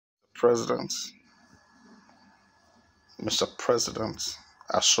President, Mr. President,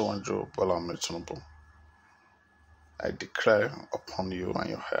 Sanwoolu Bola Tinubu, I declare upon you and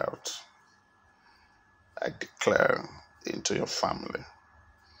your health. I declare into your family.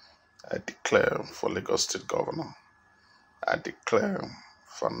 I declare for Lagos State Governor. I declare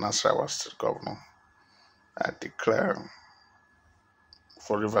for Nasarawa State Governor. I declare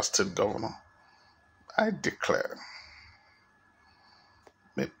for River State Governor. I declare,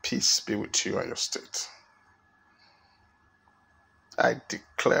 may peace be with you and your state. I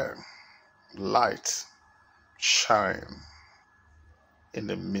declare light shine in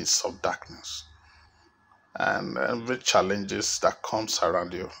the midst of darkness. And every challenges that comes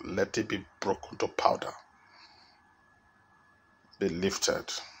around you, let it be broken to powder. Be lifted.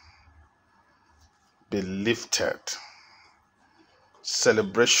 Be lifted.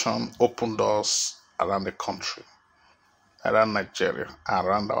 Celebration, open doors around the country, around Nigeria,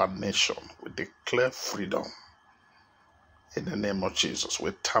 around our nation. We declare freedom. In the name of Jesus,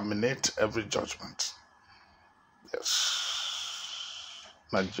 we terminate every judgment. Yes.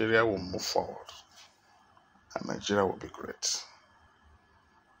 Nigeria will move forward. And Nigeria will be great.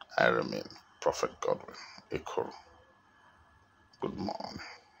 I remain Prophet Godwin Ikuru. Good morning.